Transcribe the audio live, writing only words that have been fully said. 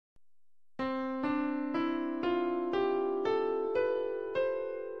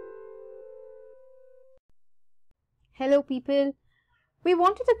Hello people. We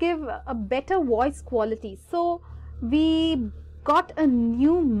wanted to give a better voice quality, so we got a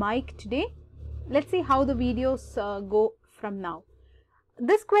new mic today. Let's see how the videos go from now.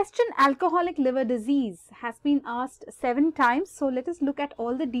 This question, alcoholic liver disease, has been asked 7 times. So let us look at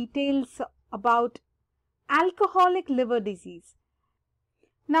all the details about alcoholic liver disease.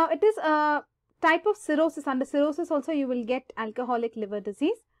 Now it is a type of cirrhosis. Under cirrhosis also you will get alcoholic liver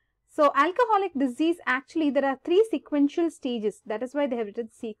disease. So alcoholic disease, actually there are 3 sequential stages. That is why they have written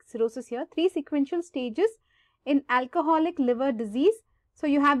cirrhosis here. 3 sequential stages in alcoholic liver disease. So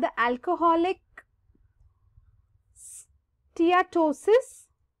you have the alcoholic steatosis,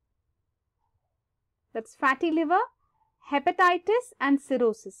 that's fatty liver, hepatitis and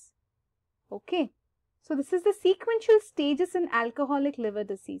cirrhosis. Okay. So this is the sequential stages in alcoholic liver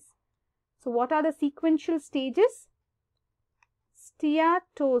disease. So what are the sequential stages?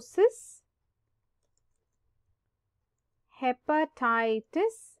 Steatosis,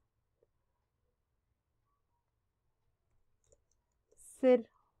 hepatitis,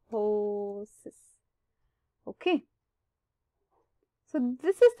 cirrhosis. Okay. So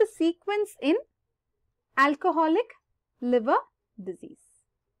this is the sequence in alcoholic liver disease.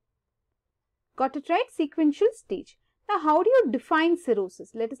 Got it right? Sequential stage. Now how do you define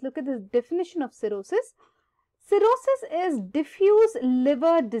cirrhosis? Let us look at the definition of cirrhosis. Cirrhosis is diffuse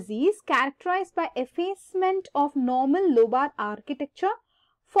liver disease characterized by effacement of normal lobar architecture,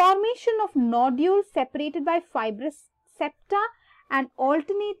 formation of nodules separated by fibrous septa and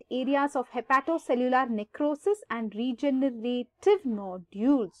alternate areas of hepatocellular necrosis and regenerative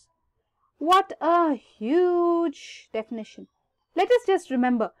nodules. What a huge definition. Let us just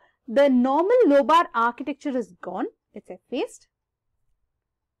remember, the normal lobar architecture is gone, it's effaced.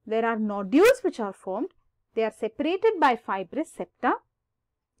 There are nodules which are formed. They are separated by fibrous septa.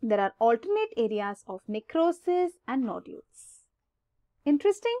 There are alternate areas of necrosis and nodules.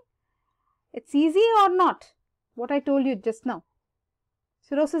 Interesting? It's easy or not? What I told you just now.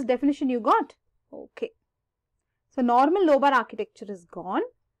 Cirrhosis definition you got? Okay. So normal lobar architecture is gone.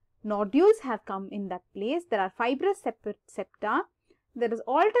 Nodules have come in that place. There are fibrous septa. There is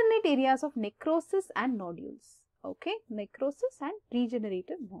alternate areas of necrosis and nodules. Okay. Necrosis and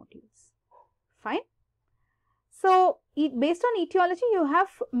regenerative nodules. Fine. So, based on etiology, you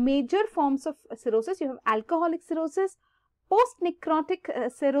have major forms of cirrhosis. You have alcoholic cirrhosis, post-necrotic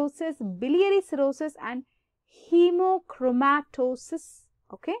cirrhosis, biliary cirrhosis and hemochromatosis,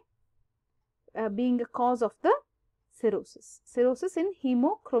 okay, being a cause of the cirrhosis. Cirrhosis in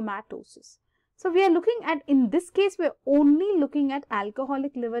hemochromatosis. So, we are looking at, in this case, we are only looking at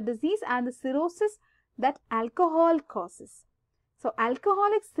alcoholic liver disease and the cirrhosis that alcohol causes. So,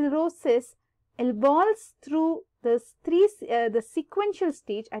 alcoholic cirrhosis evolves through the sequential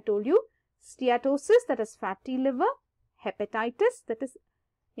stage I told you: steatosis, that is fatty liver, hepatitis, that is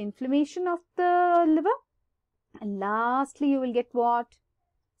inflammation of the liver, and lastly you will get what?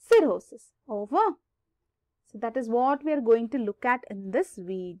 Cirrhosis. Over. So that is what we are going to look at in this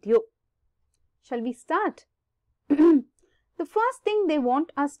video. Shall we start? The first thing they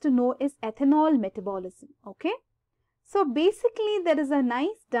want us to know is ethanol metabolism. Okay. So basically there is a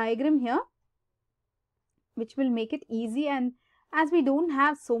nice diagram here which will make it easy, and as we don't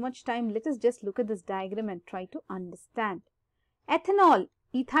have so much time, let us just look at this diagram and try to understand. Ethanol,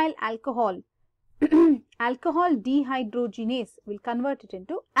 ethyl alcohol, alcohol dehydrogenase will convert it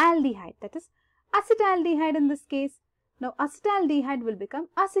into aldehyde, that is acetaldehyde in this case. Now acetaldehyde will become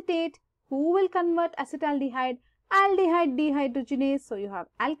acetate. Who will convert acetaldehyde? Aldehyde dehydrogenase. So you have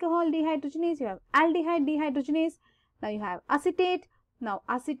alcohol dehydrogenase, you have aldehyde dehydrogenase. Now you have acetate. Now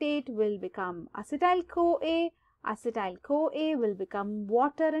acetate will become acetyl-CoA. Acetyl-CoA will become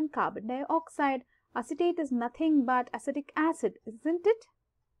water and carbon dioxide. Acetate is nothing but acetic acid, isn't it?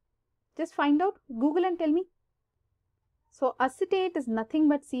 Just find out, Google and tell me. So acetate is nothing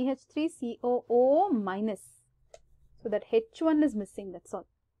but CH3COO minus. So that H1 is missing, that's all,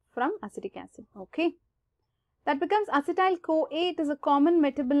 from acetic acid. Okay. That becomes acetyl-CoA. It is a common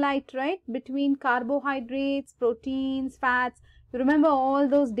metabolite, right, between carbohydrates, proteins, fats. You remember all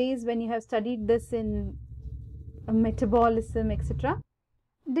those days when you have studied this in metabolism, etc.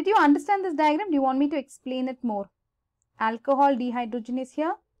 Did you understand this diagram? Do you want me to explain it more? Alcohol dehydrogenase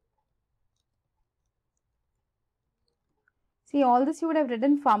here. See, all this you would have read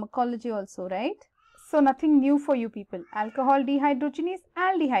in pharmacology also, right? So nothing new for you people. Alcohol dehydrogenase,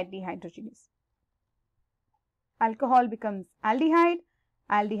 aldehyde dehydrogenase. Alcohol becomes aldehyde,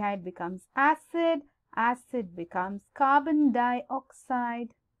 aldehyde becomes acid, acid becomes carbon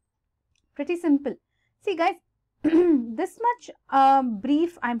dioxide. Pretty simple. See guys, this much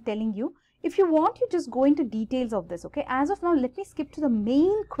brief I am telling you. If you want, you just go into details of this, okay? As of now, let me skip to the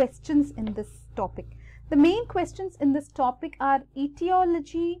main questions in this topic. The main questions in this topic are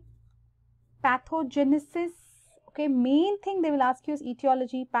etiology, pathogenesis, okay? Main thing they will ask you is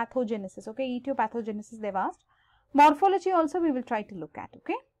etiology, pathogenesis, okay? Etiopathogenesis they've asked. Morphology also we will try to look at,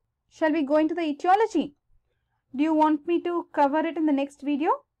 okay? Shall we go into the etiology? Do you want me to cover it in the next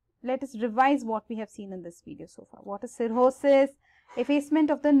video? Let us revise what we have seen in this video so far. What is cirrhosis? Effacement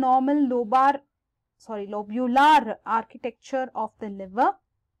of the normal lobular architecture of the liver.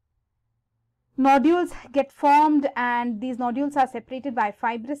 Nodules get formed and these nodules are separated by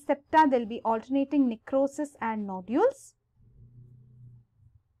fibrous septa. There will be alternating necrosis and nodules.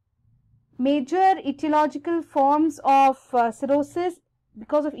 Major etiological forms of cirrhosis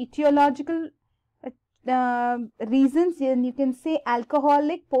because of etiological reasons, and you can say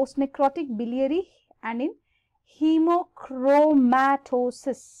alcoholic, post-necrotic, biliary and in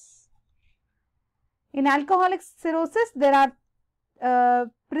hemochromatosis. In alcoholic cirrhosis, there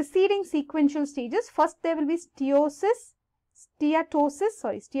are preceding sequential stages. First, there will be steatosis,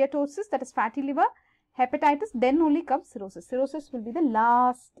 that is fatty liver, hepatitis, then only comes cirrhosis. Cirrhosis will be the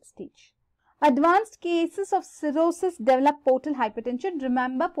last stage. Advanced cases of cirrhosis develop portal hypertension.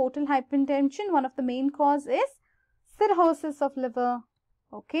 Remember, portal hypertension, one of the main cause is cirrhosis of liver.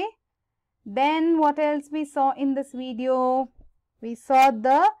 Okay. Then what else we saw in this video? We saw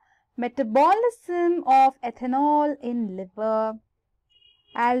the metabolism of ethanol in liver,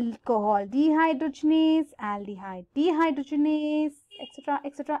 alcohol dehydrogenase, aldehyde dehydrogenase, etc.,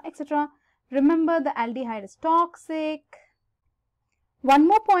 etc., etc. Remember, the aldehyde is toxic. One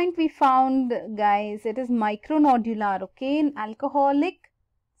more point we found, guys, it is micronodular, okay? In alcoholic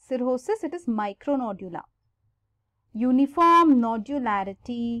cirrhosis, it is micronodular. Uniform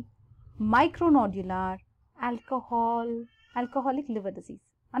nodularity, micronodular, alcoholic liver disease.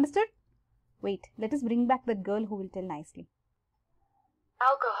 Understood? Wait, let us bring back that girl who will tell nicely.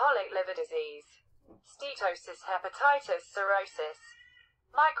 Alcoholic liver disease, steatosis, hepatitis, cirrhosis,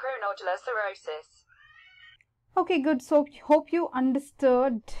 micronodular cirrhosis. Okay, good. So, hope you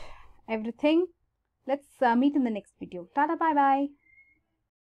understood everything. Let's meet in the next video. Tada, bye-bye.